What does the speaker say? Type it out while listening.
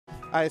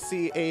I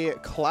see a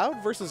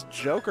Cloud versus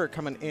Joker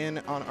coming in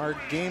on our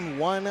game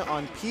 1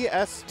 on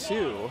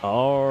PS2.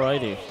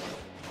 Alrighty.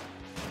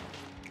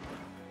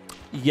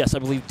 Yes, I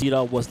believe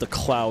Deedha was the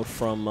Cloud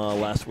from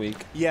last week.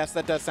 Yes,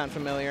 that does sound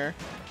familiar.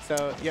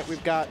 So, yeah,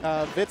 we've got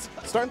Vitz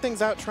starting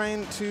things out,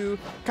 trying to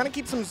kind of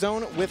keep some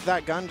zone with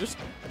that gun. Just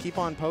keep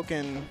on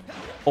poking.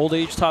 Old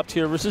age top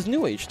tier versus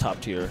new age top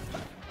tier.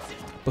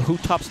 But who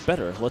tops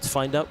better? Let's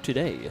find out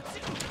today.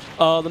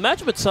 The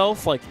matchup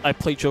itself, like, I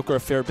play Joker a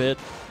fair bit.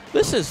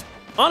 This is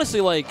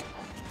honestly, like,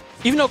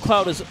 even though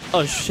Cloud is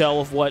a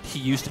shell of what he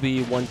used to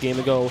be one game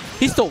ago,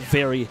 he's still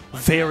very,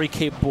 very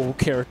capable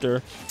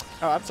character.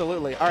 Oh,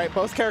 absolutely. All right,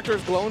 both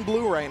characters glowing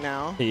blue right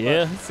now.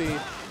 Yeah. Let's see.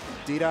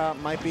 Deedha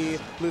might be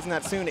losing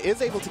that soon.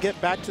 Is able to get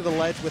back to the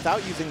ledge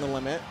without using the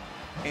limit,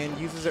 and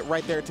uses it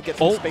right there to get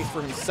some space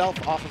for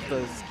himself off of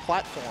the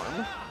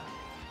platform.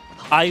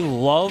 I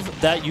love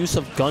that use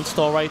of gun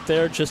stall right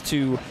there, just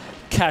to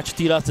catch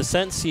Deedha's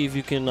descent, see if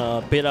you can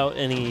bait out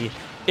any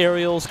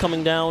aerials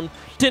coming down.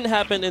 Didn't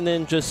happen, and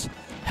then just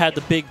had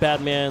the big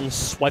bad man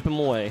swipe him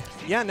away.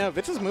 Yeah, no,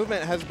 Vitz's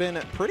movement has been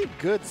pretty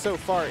good so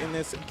far in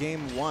this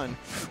game 1.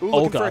 Ooh,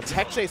 looking for a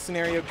tech chase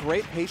scenario.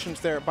 Great patience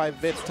there by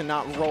Vitz to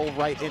not roll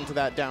right into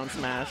that down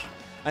smash.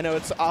 I know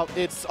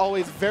it's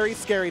always very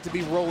scary to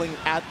be rolling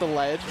at the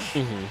ledge.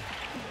 Mm-hmm.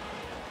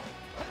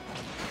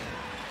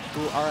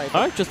 Ooh, all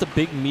right, just a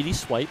big meaty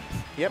swipe.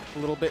 Yep, a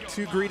little bit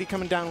too greedy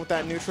coming down with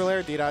that neutral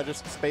air. Deedha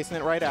just spacing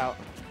it right out.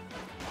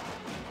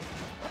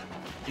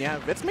 Yeah,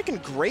 Vitz making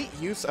great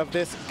use of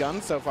this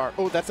gun so far.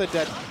 Oh, that's a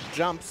dead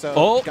jump,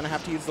 so gonna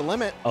have to use the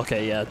limit.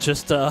 Okay, yeah,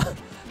 just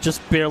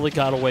barely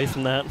got away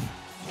from that.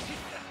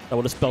 That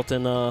would have spelt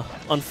an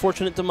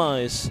unfortunate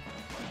demise.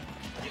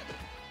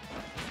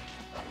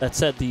 That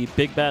said, the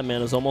big bad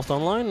man is almost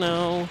online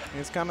now.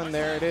 He's coming.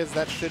 There it is.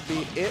 That should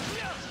be it.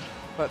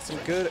 But some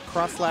good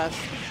cross slash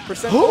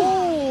percent.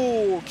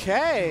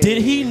 Okay.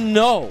 Did he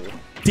know?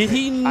 Did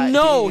he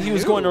know he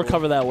was going to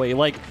recover that way?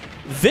 Like,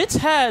 Vitz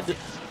had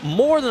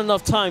more than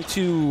enough time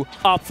to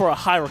opt for a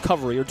high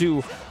recovery or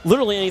do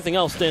literally anything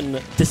else than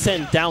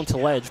descend down to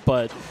ledge,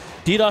 but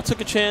Deedha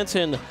took a chance,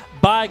 and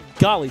by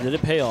golly, did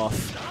it pay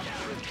off.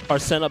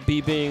 Arsene up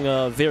B being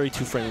very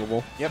too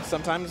frameable. Yep,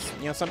 sometimes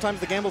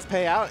the gambles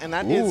pay out, and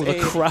that is the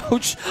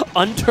crouch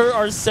under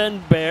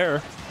Arsene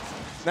Bear.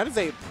 That is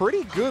a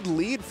pretty good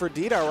lead for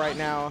Deedha right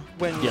now.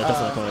 When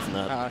definitely coming from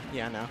that.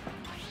 Yeah, no.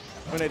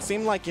 When it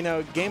seemed like,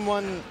 game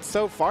 1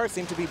 so far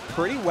seemed to be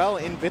pretty well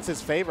in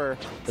Vitz's favor.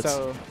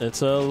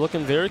 It's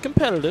looking very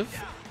competitive.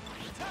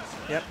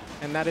 Yep,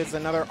 and that is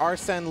another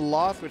Arsene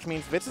loss, which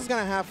means Vitz is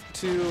going to have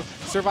to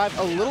survive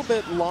a little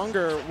bit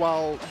longer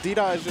while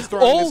Deedha is just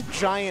throwing this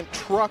giant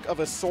truck of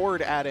a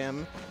sword at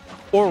him.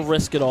 Or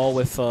risk it all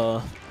with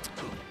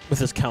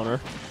his counter.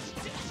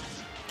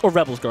 Or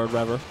Rebel's Guard,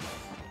 rather.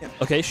 Yep.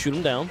 Okay, shoot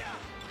him down.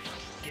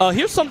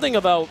 Here's something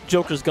about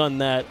Joker's gun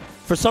that,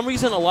 for some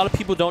reason, a lot of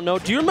people don't know.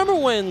 Do you remember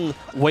when,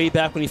 way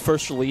back when he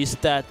first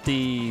released, that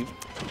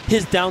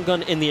his down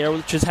gun in the air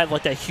just had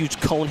like that huge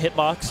cone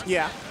hitbox?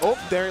 Yeah. Oh,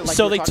 there. Like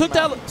so they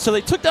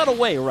took that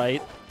away,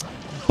 right?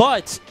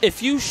 But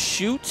if you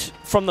shoot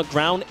from the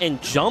ground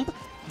and jump,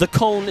 the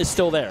cone is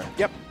still there.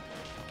 Yep.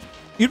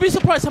 You'd be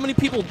surprised how many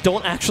people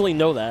don't actually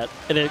know that,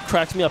 and it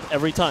cracks me up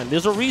every time.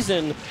 There's a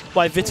reason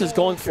why Vitz is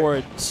going for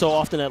it so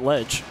often at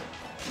ledge.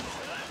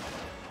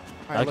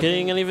 Not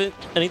getting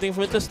anything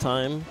from it this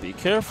time. Be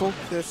careful.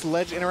 This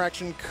ledge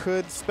interaction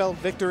could spell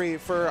victory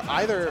for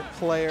either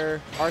player.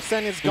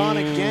 Arsene is gone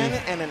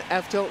again, and an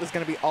F-tilt is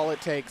going to be all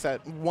it takes.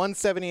 At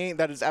 178,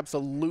 that is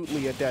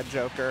absolutely a dead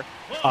Joker.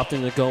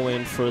 Opting to go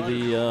in for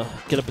the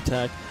get-up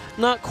attack.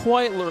 Not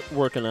quite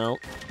working out.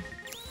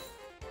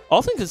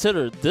 All things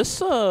considered, this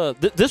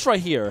this right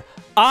here,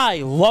 I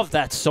love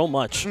that so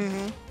much.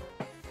 Mm-hmm.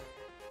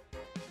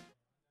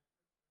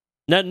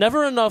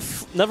 Never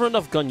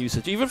enough gun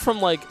usage, even from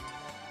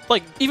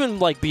even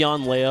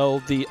beyond Leo,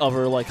 the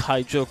other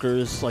high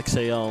jokers, like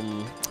say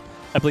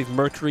I believe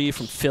Mercury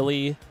from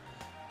Philly,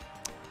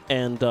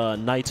 and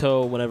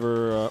Naito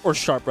whenever or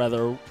Sharp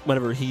rather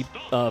whenever he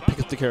picks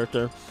up the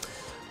character.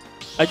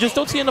 I just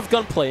don't see enough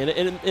gunplay,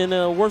 and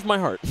it warms my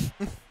heart.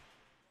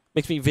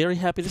 Makes me very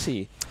happy to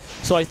see.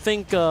 So I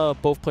think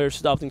both players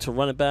should opting to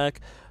run it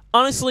back.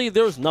 Honestly,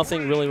 there was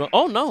nothing really wrong.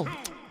 Oh no,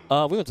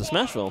 we went to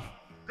Smashville.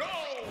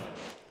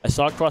 I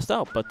saw it crossed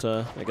out, but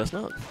I guess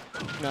not.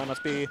 No, it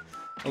must be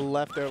a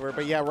leftover.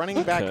 But yeah,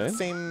 running back the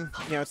same,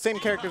 same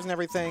characters and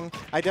everything.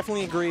 I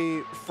definitely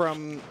agree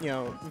from,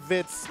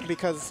 Vitz,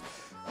 because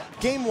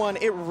game 1,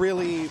 it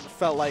really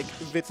felt like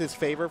Vitz's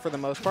favor for the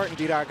most part, and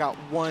Deedha got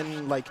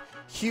one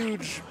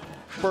huge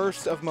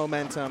burst of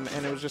momentum,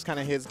 and it was just kind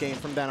of his game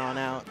from then on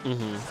out.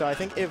 So I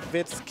think if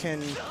Vitz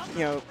can,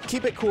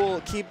 keep it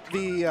cool, keep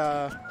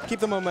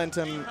the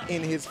momentum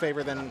in his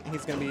favor, then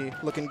he's going to be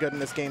looking good in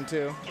this game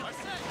too.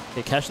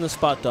 Okay, catching the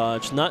spot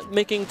dodge, not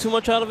making too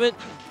much out of it,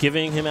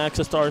 giving him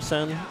access to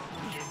Arsene. Yep.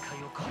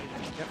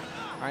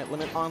 All right,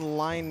 limit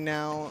online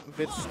now.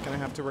 Vitz going to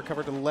have to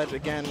recover to the ledge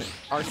again.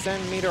 Arsene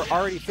meter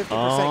already 50%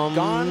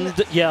 gone.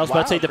 Yeah, I was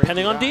about to say,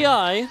 depending on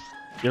DI,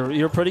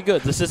 you're pretty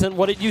good. This isn't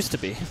what it used to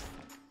be.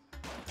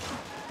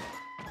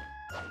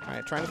 All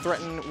right, trying to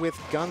threaten with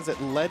guns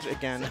at ledge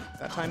again.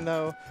 That time,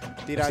 though,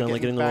 Deedha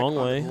getting the back wrong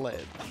on way. Ledge.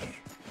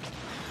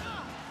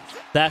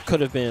 That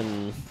could have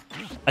been...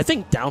 I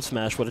think down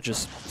smash would have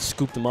just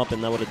scooped him up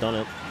and that would have done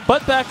it.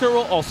 But back air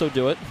will also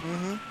do it.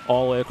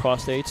 All the way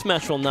across stage.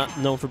 Smash roll not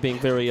known for being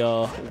very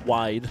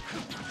wide.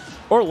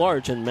 Or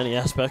large in many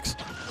aspects.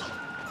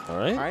 All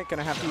right. All right,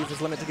 gonna have to use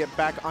his limit to get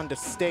back onto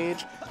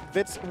stage.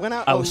 Vitz went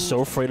out. I was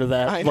so afraid of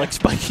that, like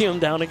spiking him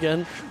down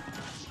again.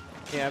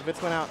 Yeah,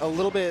 Vitz went out a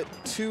little bit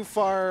too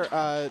far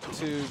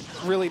to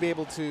really be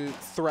able to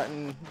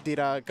threaten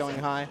Deedha going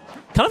high.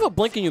 Kind of a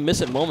blink and you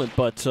miss it moment,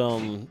 but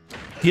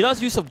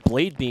Deedha's use of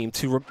Blade Beam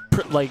to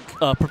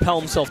propel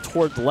himself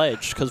toward the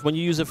ledge, because when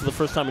you use it for the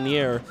first time in the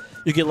air,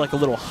 you get like a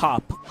little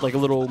hop, like a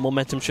little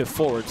momentum shift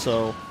forward.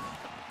 So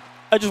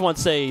I just want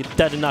to say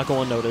that did not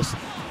go unnoticed.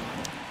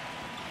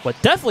 What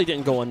definitely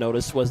didn't go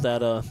unnoticed was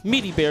that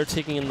Meaty Bear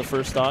taking in the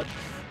first stock.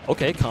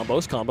 Okay,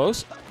 combos,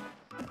 combos.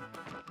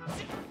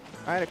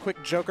 I had a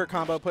quick Joker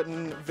combo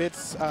putting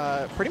Vitz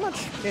pretty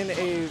much in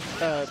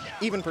a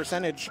even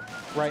percentage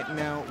right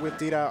now with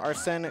Deedha.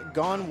 Arsene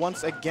gone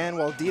once again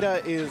while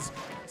Deedha is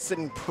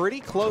sitting pretty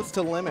close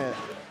to limit.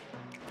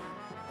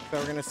 So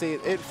we're going to see.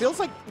 It feels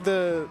like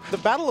the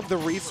battle of the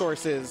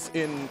resources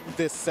in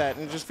this set,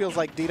 and it just feels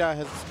like Deedha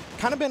has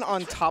kind of been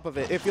on top of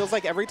it. It feels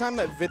like every time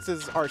that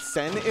Vitz's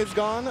Arsene is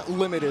gone,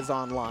 limit is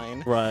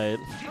online. Right.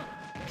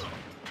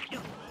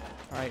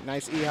 All right,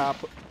 nice E-hop.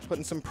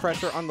 Putting some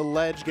pressure on the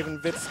ledge, giving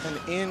Vitz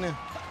an in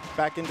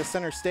back into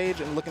center stage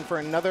and looking for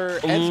another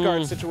edge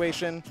guard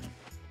situation.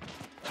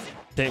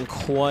 Didn't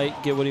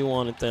quite get what he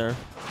wanted there.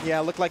 Yeah,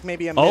 looked like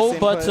maybe a miss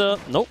but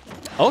nope.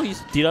 Oh,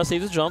 Deedha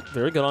saves his jump.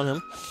 Very good on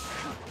him.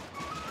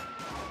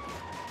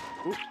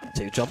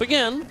 Save jump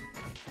again.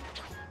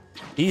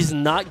 He's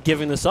not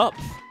giving this up.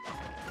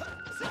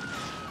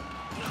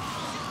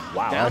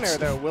 Wow. Down air,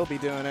 though, will be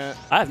doing it.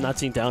 I have not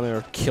seen down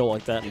air kill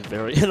like that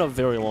in a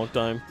very long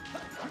time.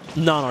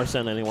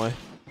 Non-Arsene, anyway.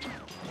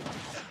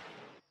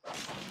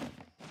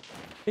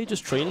 He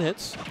just trading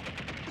hits.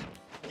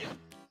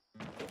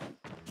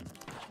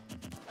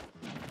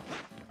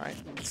 All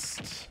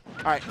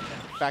right.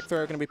 Back throw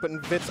going to be putting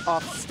Vitz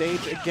off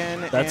stage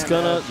again. That's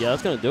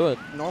gonna do it.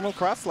 Normal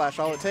cross slash,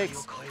 all it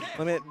takes.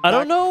 Limit. I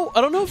don't know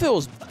if it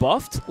was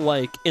buffed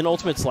like in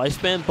Ultimate's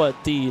lifespan,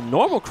 but the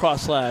normal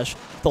cross slash,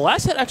 the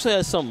last hit actually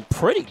has some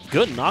pretty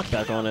good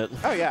knockback on it.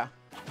 Oh yeah.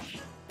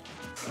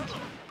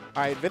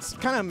 All right, Vitz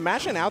kind of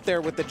mashing out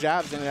there with the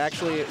jabs, and it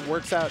actually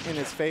works out in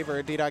his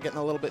favor. Deedha getting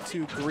a little bit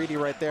too greedy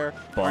right there.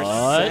 But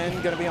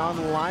Arsene going to be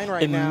on line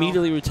right now.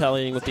 Immediately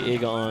retaliating with the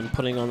Ega on,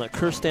 putting on that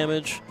curse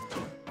damage,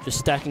 just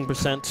stacking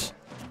percent.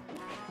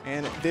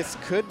 And this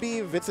could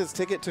be Vitz's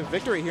ticket to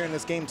victory here in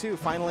this game, too.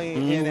 Finally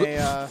in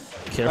a...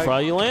 Careful how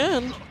you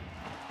land.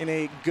 In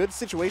a good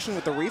situation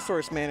with the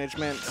resource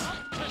management.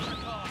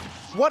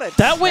 What a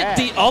That went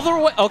the other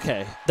way.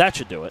 Okay, that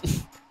should do it.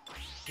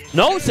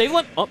 No, save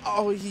limit.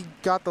 Oh, he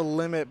got the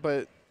limit,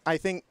 but I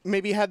think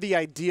maybe he had the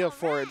idea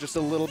for it just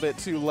a little bit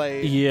too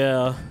late.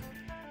 Yeah.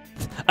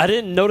 I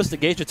didn't notice the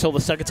gauge until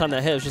the second time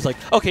that hit. It was just like,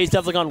 okay, he's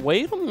definitely gone,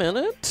 wait a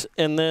minute.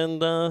 And then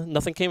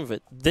nothing came of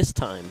it this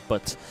time.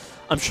 But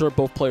I'm sure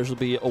both players will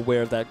be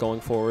aware of that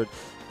going forward.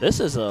 This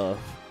is a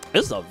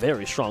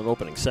very strong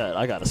opening set,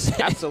 I got to say.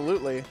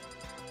 Absolutely.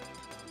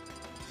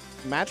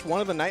 Match 1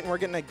 of the night, and we're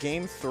getting a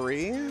game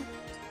 3.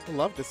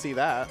 Love to see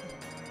that.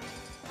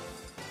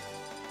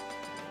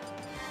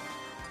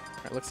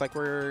 It looks like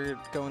we're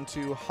going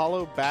to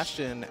Hollow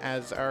Bastion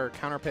as our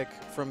counter pick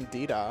from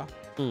Deedha.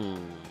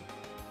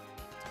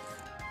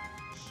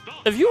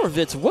 If you were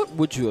Vitz, what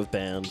would you have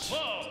banned?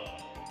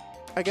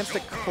 Against a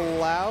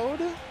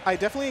Cloud, I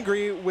definitely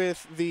agree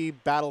with the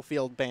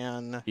Battlefield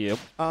ban. Yep.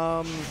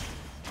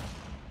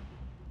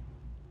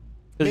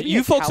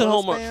 You folks at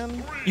home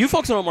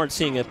aren't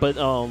seeing it, but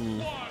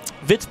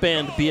Vitz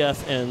banned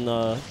BF and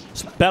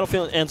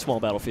Battlefield and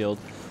Small Battlefield,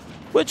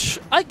 which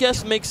I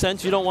guess makes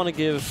sense. You don't want to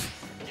give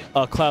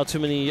Cloud too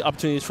many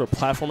opportunities for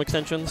platform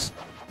extensions,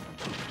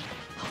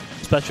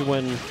 especially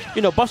when,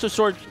 you know, Buster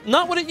Sword,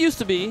 not what it used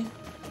to be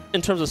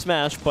in terms of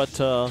Smash, but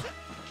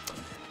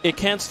it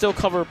can still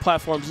cover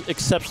platforms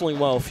exceptionally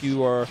well if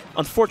you are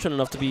unfortunate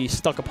enough to be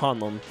stuck upon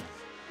them,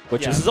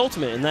 which is his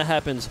ultimate, and that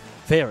happens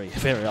very,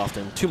 very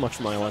often. Too much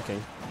for my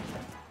liking.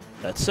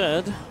 That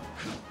said,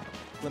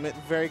 Limit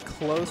very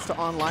close to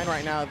online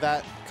right now.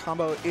 That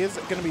combo is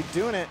going to be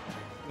doing it.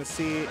 Let's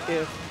see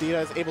if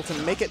Deedha is able to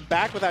make it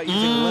back without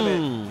using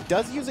Limit.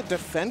 Does use it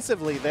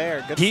defensively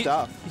there. Good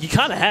stuff. He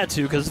kind of had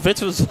to, because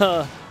Vitz was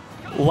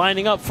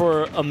lining up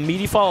for a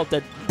meaty follow-up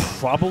that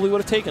probably would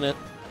have taken it.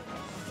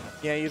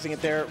 Yeah, using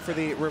it there for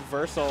the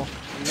reversal.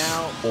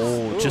 Now,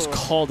 just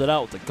called it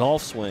out with the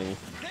golf swing.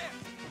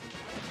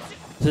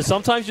 So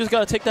sometimes you just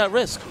got to take that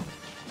risk.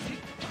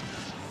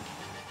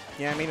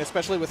 Yeah, I mean,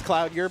 especially with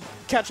Cloud, you're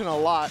catching a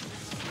lot.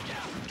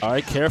 All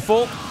right,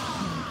 careful.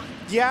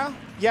 Yeah,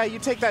 you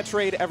take that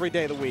trade every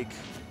day of the week.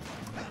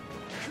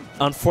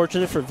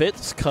 Unfortunate for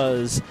Vitz,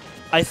 because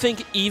I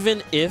think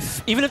even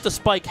if the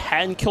spike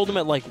hadn't killed him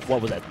at like,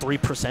 what was that,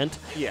 3%?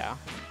 Yeah.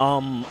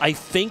 I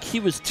think he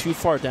was too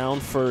far down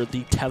for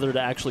the tether to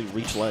actually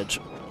reach ledge.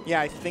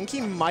 Yeah, I think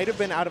he might have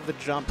been out of the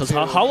jump. Because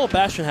Hollow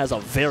Bastion has a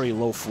very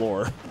low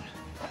floor.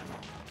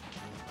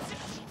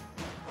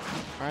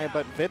 All right,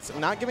 but Vitz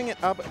not giving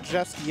it up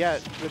just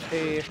yet with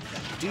a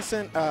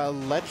decent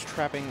ledge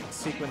trapping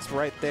sequence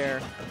right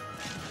there.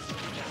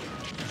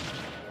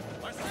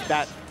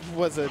 That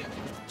was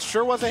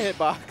sure was a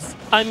hitbox.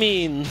 I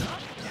mean,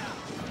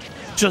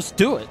 just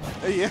do it.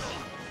 Yeah.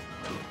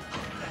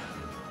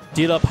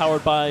 Deedha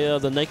powered by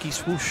the Nike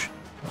swoosh.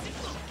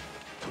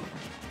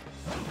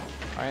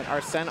 All right,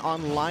 Arsene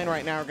online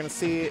right now. We're going to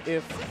see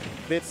if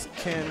Vitz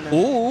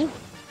can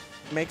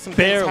make some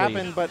things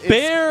happen, but it's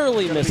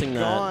barely missing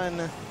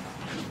that.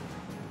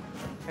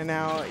 And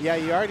now, yeah,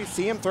 you already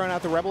see him throwing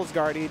out the Rebel's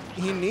Guard.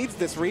 He needs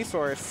this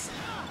resource.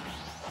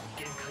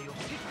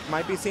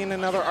 Might be seeing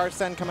another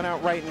Arsene coming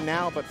out right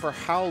now, but for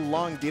how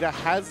long? Deedha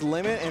has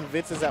limit, and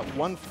Vitz is at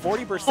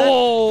 140%.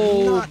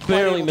 Oh,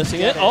 barely missing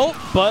it. Oh,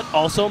 but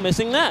also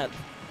missing that.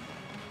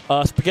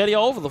 Spaghetti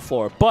all over the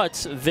floor, but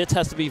Vitz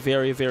has to be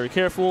very, very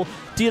careful.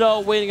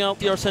 Deedha waiting out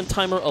the Arsene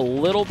timer a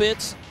little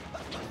bit.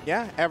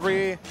 Yeah,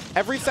 every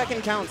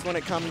second counts when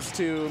it comes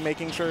to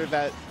making sure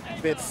that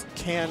Vitz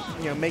can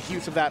make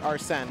use of that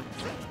Arsene.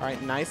 All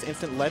right, nice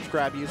instant ledge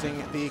grab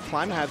using the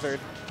climb hazard.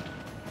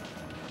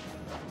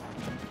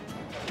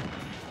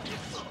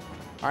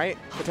 All right,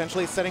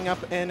 potentially setting up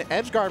an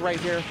edge guard right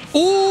here.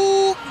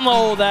 Ooh,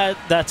 no,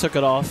 that took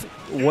it off.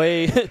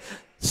 Way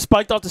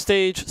spiked off the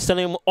stage,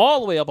 sending him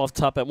all the way up off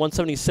top at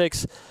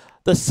 176.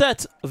 The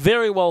set,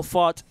 very well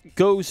fought,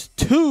 goes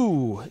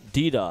to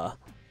Deedha.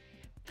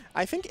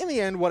 I think in the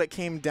end, what it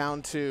came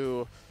down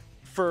to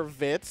for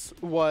Vitz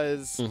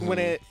was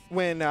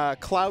when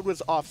Cloud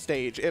was off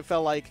stage, it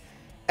felt like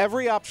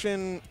every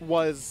option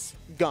was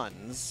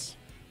guns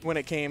when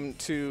it came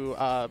to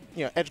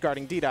edge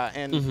guarding Deedha,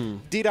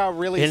 and Deedha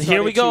really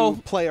started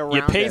to play around.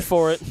 You paid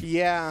for it.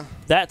 Yeah.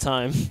 That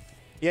time.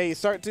 Yeah, you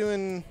start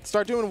doing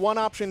one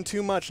option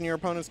too much, and your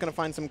opponent's going to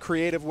find some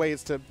creative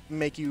ways to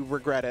make you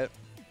regret it.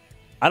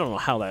 I don't know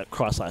how that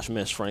cross-slash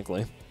missed,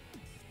 frankly.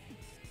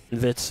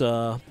 Vitz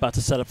about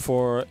to set up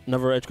for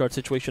another edge guard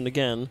situation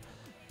again.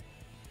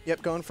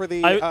 Yep, going for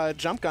the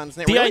jump guns.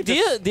 And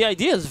the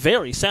idea is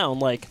very sound.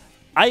 Like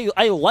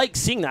I like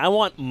seeing that. I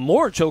want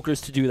more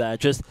Jokers to do that.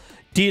 Just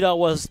Deedha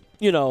was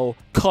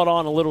caught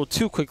on a little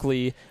too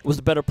quickly. Was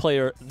the better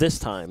player this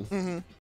time.